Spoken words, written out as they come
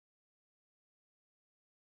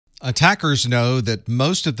Attackers know that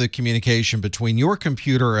most of the communication between your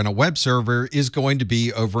computer and a web server is going to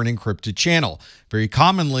be over an encrypted channel. Very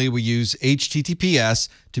commonly, we use HTTPS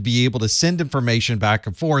to be able to send information back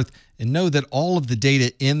and forth and know that all of the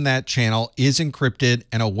data in that channel is encrypted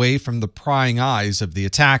and away from the prying eyes of the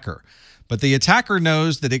attacker. But the attacker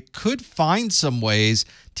knows that it could find some ways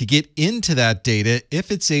to get into that data if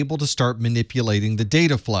it's able to start manipulating the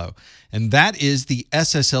data flow. And that is the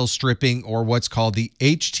SSL stripping, or what's called the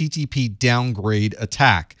HTTP downgrade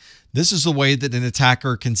attack. This is the way that an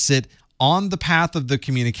attacker can sit on the path of the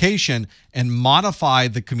communication and modify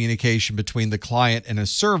the communication between the client and a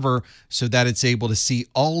server so that it's able to see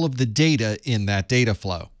all of the data in that data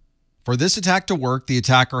flow. For this attack to work, the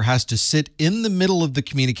attacker has to sit in the middle of the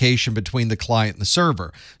communication between the client and the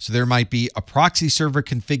server. So there might be a proxy server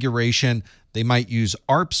configuration, they might use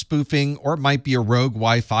ARP spoofing, or it might be a rogue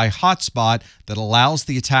Wi-Fi hotspot that allows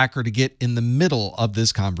the attacker to get in the middle of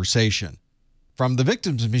this conversation. From the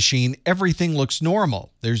victim's machine, everything looks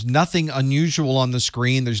normal. There's nothing unusual on the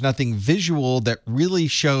screen. There's nothing visual that really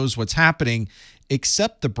shows what's happening,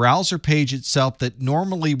 except the browser page itself that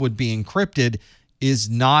normally would be encrypted is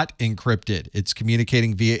not encrypted. It's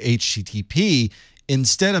communicating via HTTP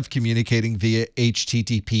instead of communicating via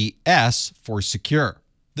HTTPS for secure.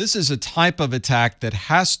 This is a type of attack that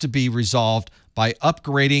has to be resolved by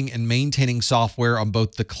upgrading and maintaining software on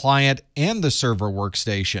both the client and the server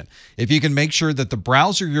workstation. If you can make sure that the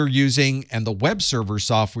browser you're using and the web server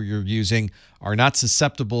software you're using are not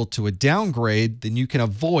susceptible to a downgrade, then you can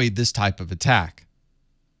avoid this type of attack.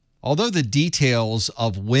 Although the details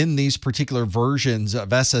of when these particular versions of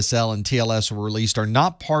SSL and TLS were released are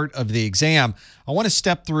not part of the exam, I want to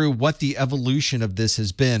step through what the evolution of this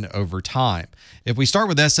has been over time. If we start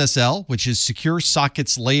with SSL, which is Secure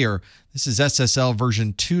Sockets Layer, this is SSL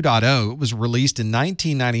version 2.0. It was released in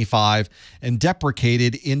 1995 and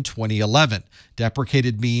deprecated in 2011.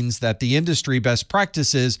 Deprecated means that the industry best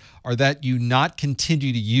practices are that you not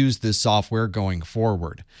continue to use this software going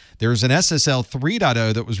forward. There's an SSL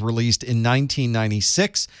 3.0 that was released in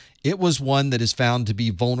 1996. It was one that is found to be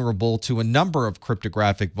vulnerable to a number of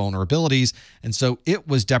cryptographic vulnerabilities, and so it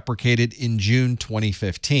was deprecated in June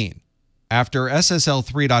 2015. After SSL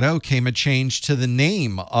 3.0 came a change to the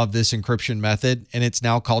name of this encryption method, and it's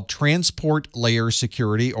now called Transport Layer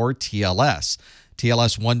Security, or TLS.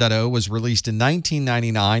 TLS 1.0 was released in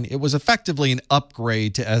 1999. It was effectively an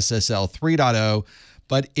upgrade to SSL 3.0,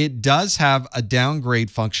 but it does have a downgrade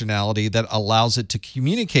functionality that allows it to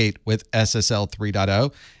communicate with SSL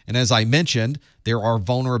 3.0. And as I mentioned, there are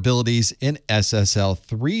vulnerabilities in SSL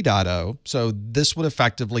 3.0, so this would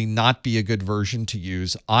effectively not be a good version to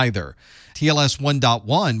use either. TLS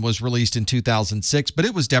 1.1 was released in 2006, but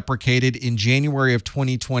it was deprecated in January of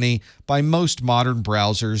 2020 by most modern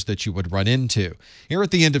browsers that you would run into. Here at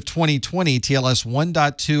the end of 2020, TLS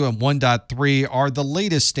 1.2 and 1.3 are the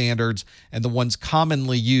latest standards and the ones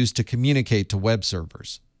commonly used to communicate to web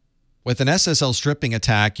servers. With an SSL stripping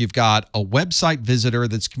attack, you've got a website visitor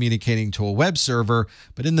that's communicating to a web server,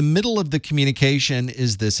 but in the middle of the communication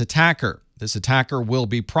is this attacker. This attacker will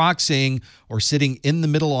be proxying or sitting in the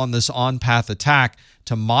middle on this on-path attack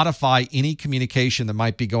to modify any communication that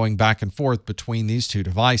might be going back and forth between these two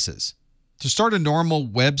devices. To start a normal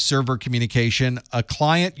web server communication, a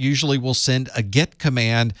client usually will send a GET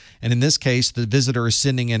command, and in this case, the visitor is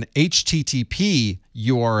sending an HTTP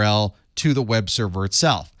URL to the web server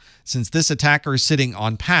itself. Since this attacker is sitting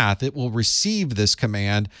on path, it will receive this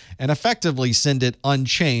command and effectively send it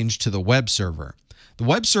unchanged to the web server. The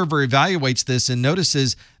web server evaluates this and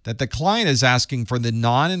notices that the client is asking for the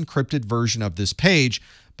non-encrypted version of this page,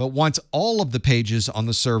 but wants all of the pages on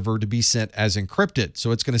the server to be sent as encrypted.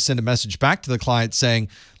 So it's going to send a message back to the client saying,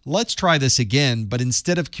 let's try this again, but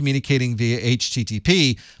instead of communicating via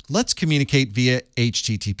HTTP, let's communicate via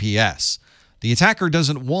HTTPS. The attacker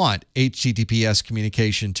doesn't want HTTPS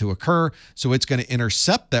communication to occur, so it's going to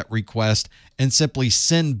intercept that request and simply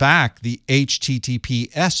send back the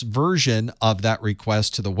HTTPS version of that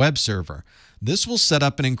request to the web server. This will set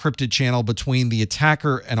up an encrypted channel between the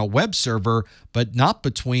attacker and a web server, but not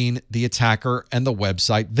between the attacker and the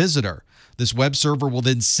website visitor. This web server will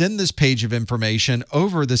then send this page of information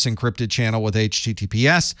over this encrypted channel with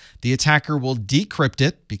HTTPS. The attacker will decrypt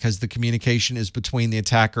it because the communication is between the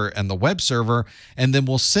attacker and the web server, and then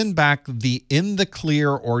will send back the in the clear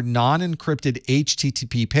or non-encrypted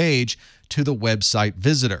HTTP page to the website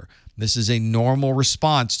visitor. This is a normal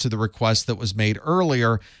response to the request that was made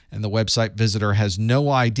earlier, and the website visitor has no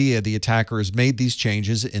idea the attacker has made these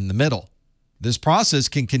changes in the middle. This process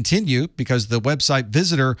can continue because the website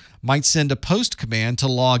visitor might send a post command to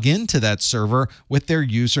log into that server with their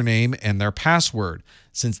username and their password.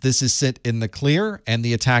 Since this is sit in the clear and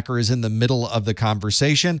the attacker is in the middle of the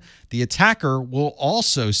conversation, the attacker will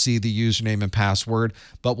also see the username and password,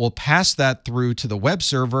 but will pass that through to the web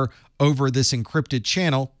server over this encrypted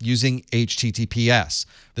channel using HTTPS.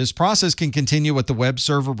 This process can continue with the web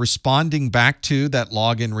server responding back to that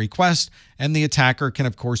login request, and the attacker can,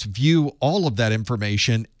 of course, view all of that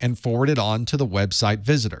information and forward it on to the website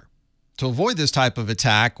visitor. To avoid this type of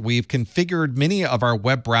attack, we've configured many of our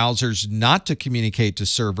web browsers not to communicate to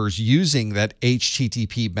servers using that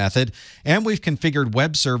HTTP method, and we've configured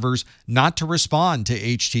web servers not to respond to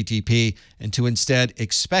HTTP and to instead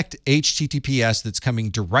expect HTTPS that's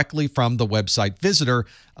coming directly from the website visitor,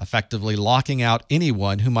 effectively locking out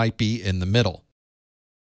anyone who might be in the middle.